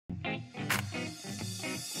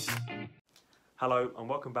Hello and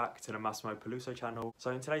welcome back to the Massimo Peluso channel. So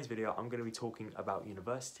in today's video I'm going to be talking about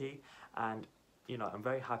university, and I'm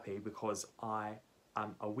very happy because I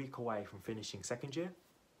am a week away from finishing second year.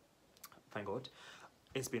 Thank God.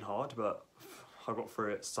 It's been hard, but I got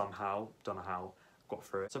through it somehow. Don't know how, got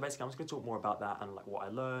through it. So basically I'm just going to talk more about that and like what I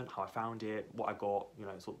learned, how I found it, what I got,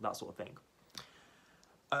 that sort of thing.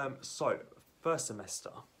 So first semester,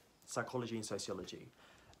 Psychology and Sociology,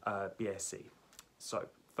 BSc. So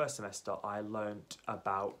first semester I learned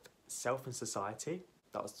about self and society.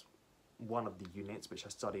 That was one of the units which I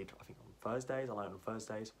studied, I think on Thursdays. I learned on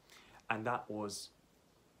Thursdays, and that was,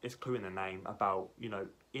 it's clue in the name, about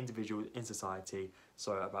individuals in society.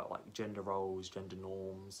 So about like gender roles, gender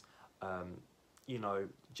norms,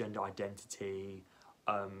 gender identity,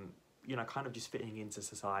 kind of just fitting into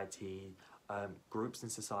society, groups in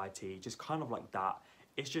society, just kind of like that.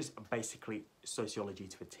 It's just basically sociology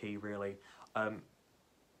to a T, really.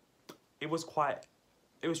 It was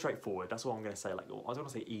straightforward. That's what I'm going to say. Like, I was going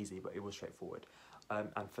to say easy, but it was straightforward.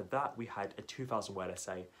 And for that, we had a 2,000 word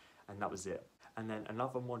essay, and that was it. And then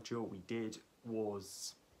another module we did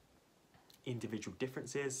was individual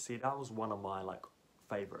differences. See, that was one of my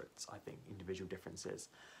favorites, I think, individual differences.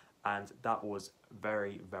 And that was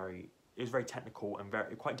very technical and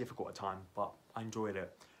quite difficult at times, but I enjoyed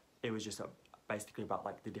it. It was just basically about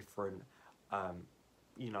the different,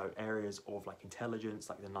 areas of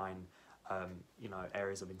intelligence, the 9,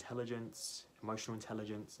 areas of intelligence, emotional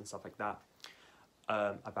intelligence and stuff like that.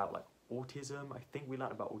 About autism, I think we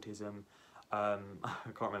learned about autism. I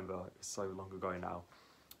can't remember, it's so long ago now.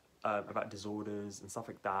 About disorders and stuff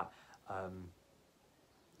like that.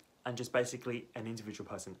 And just basically an individual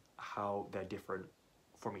person, how they're different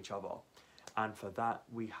from each other. And for that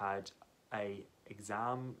we had a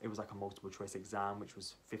exam. It was like a multiple choice exam, which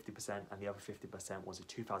was 50%, and the other 50% was a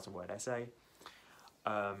 2,000 word essay.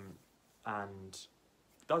 And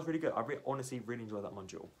that was really good. I honestly really enjoyed that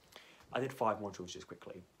module. I did 5 modules just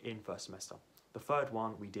quickly in first semester. The third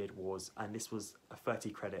one we did was, and this was a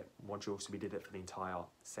 30 credit module, so we did it for the entire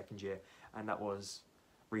second year, and that was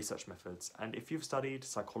research methods. And if you've studied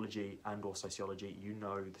psychology and or sociology, you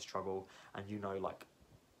know the struggle, and you know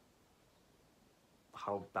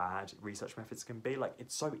how bad research methods can be.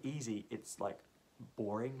 It's so easy, it's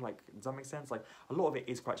boring. Does that make sense? A lot of it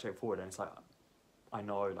is quite straightforward, and it's I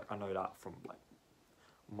know that from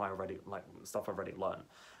my stuff I've already learned,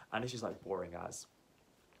 and it's just boring as.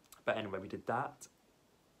 But anyway, we did that.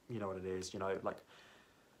 You know what it is,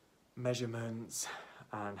 measurements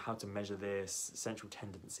and how to measure this, central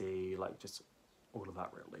tendency, just all of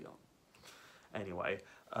that really. Anyway,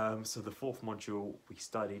 so the 4th module we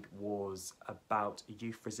studied was about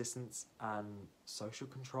youth resistance and social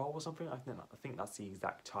control or something. I think that's the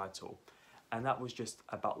exact title. And that was just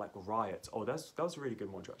about riots. Oh, that was a really good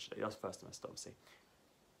module actually. That was first semester, obviously.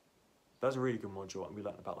 That was a really good module, and we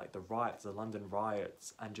learned about the riots, the London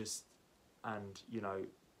riots, and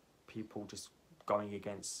people just going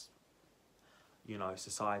against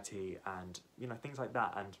society and things like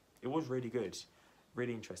that. And it was really good,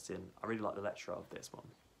 really interesting. I really liked the lecturer of this one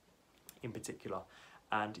in particular.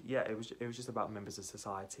 And yeah, it was just about members of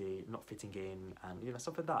society not fitting in and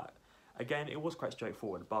stuff like that. Again, it was quite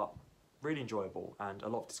straightforward, but really enjoyable and a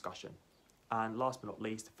lot of discussion. And last but not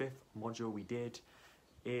least, the 5th module we did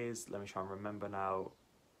is, let me try and remember now,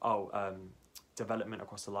 development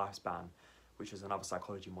across the lifespan, which is another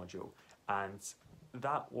psychology module. And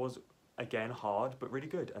that was, again, hard, but really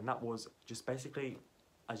good. And that was just basically,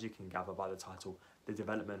 as you can gather by the title, the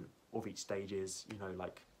development of each stages,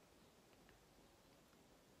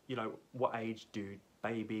 what age do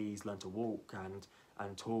babies learn to walk and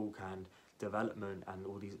talk, and development, and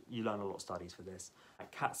all these, you learn a lot of studies for this,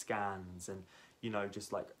 CAT scans, and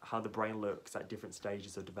just how the brain looks at different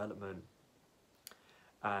stages of development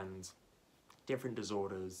and different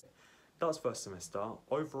disorders. That was first semester.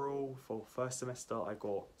 Overall, for first semester, I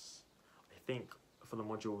got, I think, for the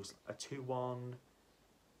modules, a 2-1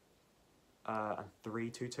 and 3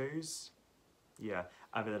 2-2s. Yeah,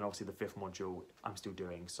 and then obviously the 5th module I'm still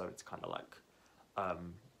doing, so it's kind of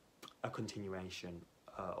a continuation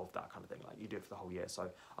of that kind of thing. You do it for the whole year,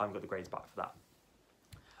 so I haven't got the grades back for that.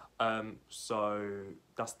 So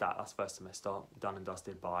that's that. That's first semester, done and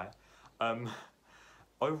dusted by.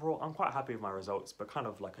 Overall, I'm quite happy with my results, but kind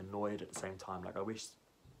of annoyed at the same time. I wish,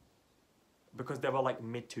 because they were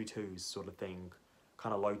mid 2-2s sort of thing,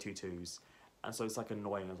 kind of low 2-2s, and so it's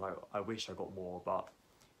annoying. It's I wish I got more, but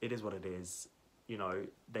it is what it is.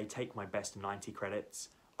 They take my best 90 credits.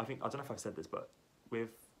 I don't know if I've said this, but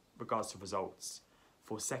with regards to results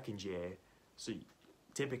for second year, so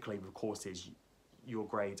typically with courses, your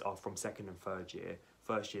grades are from second and third year.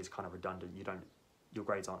 First year is kind of redundant. Your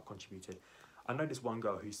grades aren't contributed. I know this one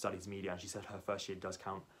girl who studies media, and she said her first year does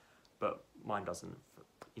count, but mine doesn't,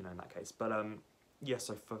 you know, in that case. But yeah,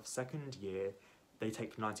 so for second year, they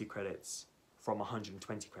take 90 credits from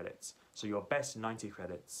 120 credits. So your best 90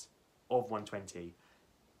 credits of 120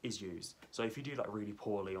 is used. So if you do like really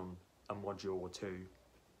poorly on a module or two,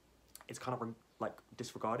 it's kind of like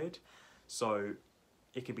disregarded. So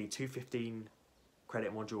it could be 2 15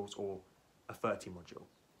 credit modules or a 30 module.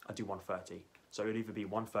 I do 130. So it would either be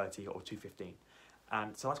 130 or 215.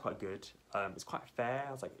 And so that's quite good. It's quite fair.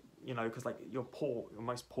 I was like, you know, because like your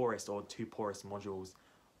most poorest or two poorest modules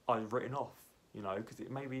are written off, you know, because it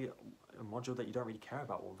may be a module that you don't really care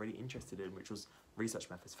about or really interested in, which was research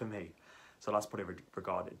methods for me. So that's probably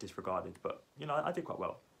disregarded, but you know, I did quite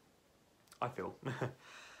well, I feel.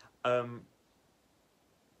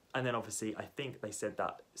 And then obviously, I think they said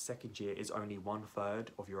that second year is only 1/3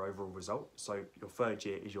 of your overall result. So your third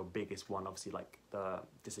year is your biggest one, obviously, like the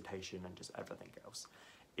dissertation and just everything else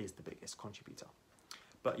is the biggest contributor.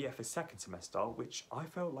 But yeah, for second semester, which I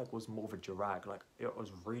felt like was more of a drag, like it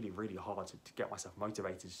was really, really hard to get myself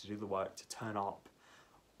motivated to do the work, to turn up.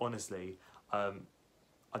 Honestly, I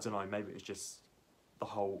don't know, maybe it's just the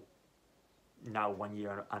whole now 1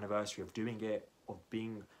 year anniversary of doing it, of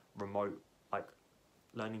being remote, like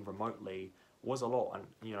learning remotely was a lot, and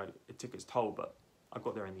you know, it took its toll, but I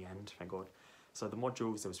got there in the end, thank God. So the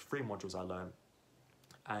modules, there was 3 modules I learned,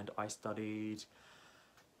 and I studied,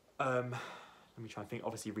 let me try and think,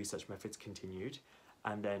 obviously research methods continued,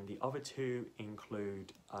 and then the other 2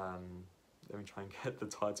 include, let me try and get the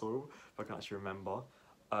title, if I can actually remember,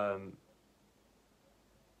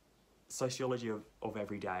 Sociology of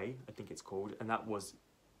Everyday, I think it's called, and that was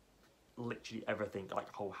literally everything,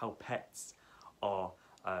 like how pets are,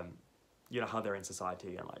 you know, how they're in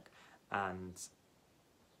society, and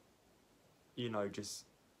you know, just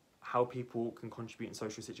how people can contribute in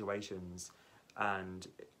social situations. And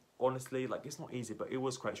honestly, like, it's not easy, but it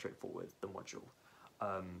was quite straightforward, the module.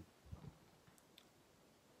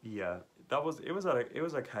 Yeah, it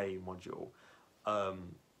was okay module.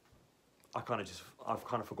 I've kind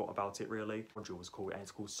of forgot about it really. The module was called, and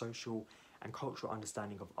it's called Social and Cultural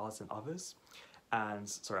Understanding of Us and Others. And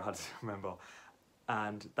sorry, I had to remember.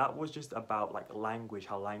 And that was just about like language,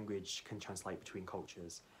 how language can translate between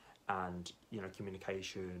cultures, and you know,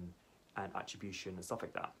 communication and attribution and stuff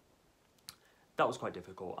like that. That was quite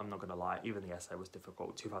difficult, I'm not gonna lie. Even the essay was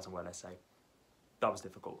difficult, 2,000-word essay. That was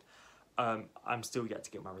difficult. I'm still yet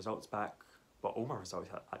to get my results back, but all my results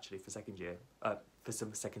actually for second year, for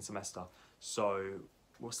second semester. So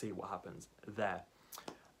we'll see what happens there.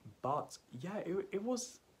 But yeah, it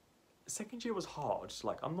was, second year was hard.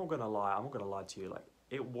 Like, I'm not gonna lie to you, like,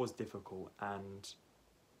 it was difficult, and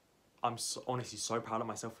I'm honestly so proud of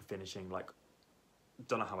myself for finishing. Like,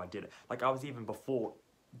 don't know how I did it. Like, I was even before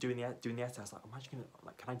doing the essay, I was like, am I just gonna,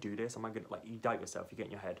 like, can I do this? Am I gonna, like, you doubt yourself, you get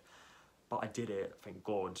in your head. But I did it, thank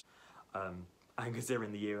God. And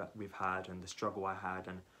considering the year we've had and the struggle I had,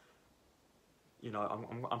 and you know,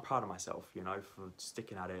 I'm proud of myself, you know, for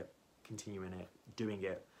sticking at it, continuing it, doing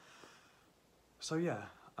it. So yeah,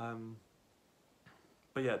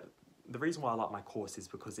 but yeah, the reason why I like my course is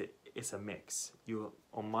because it's a mix.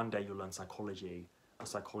 On Monday you'll learn psychology, a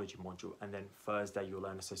psychology module, and then Thursday you'll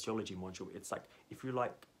learn a sociology module. It's like, if you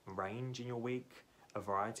like range in your week, a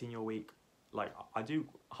variety in your week, like, I do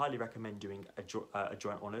highly recommend doing a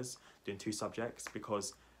joint honours, doing 2 subjects,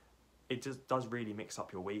 because it just does really mix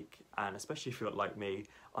up your week. And especially if you're like me,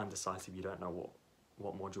 undecisive, you don't know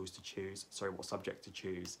what modules to choose, sorry, what subject to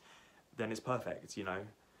choose, then it's perfect, you know.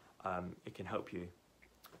 It can help you.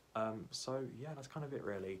 So yeah, that's kind of it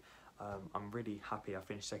really. I'm really happy I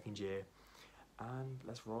finished second year, and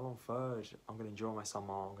let's roll on third. I'm gonna enjoy my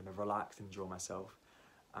summer, I'm gonna relax and enjoy myself,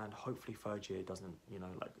 and hopefully third year doesn't, you know,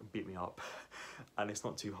 like, beat me up. And it's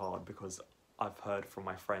not too hard, because I've heard from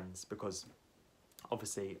my friends, because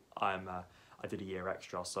obviously I did a year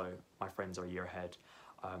extra, so my friends are a year ahead.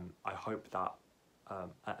 I hope that,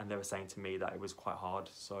 and they were saying to me that it was quite hard,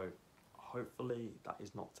 so hopefully that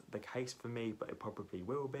is not the case for me, but it probably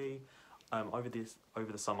will be. Over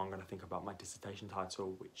the summer, I'm going to think about my dissertation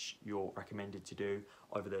title, which you're recommended to do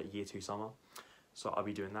over the year 2 summer. So I'll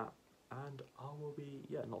be doing that, and I will be,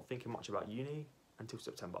 yeah, not thinking much about uni until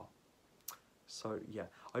September. So yeah,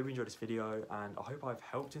 I hope you enjoyed this video, and I hope I've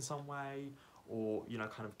helped in some way, or, you know,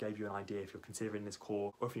 kind of gave you an idea if you're considering this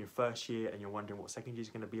course, or if you're in first year and you're wondering what second year is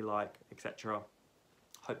going to be like, etc.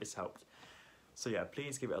 Hope this helped. So yeah,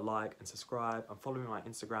 please give it a like and subscribe, and follow me on my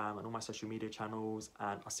Instagram and all my social media channels,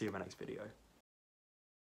 and I'll see you in my next video.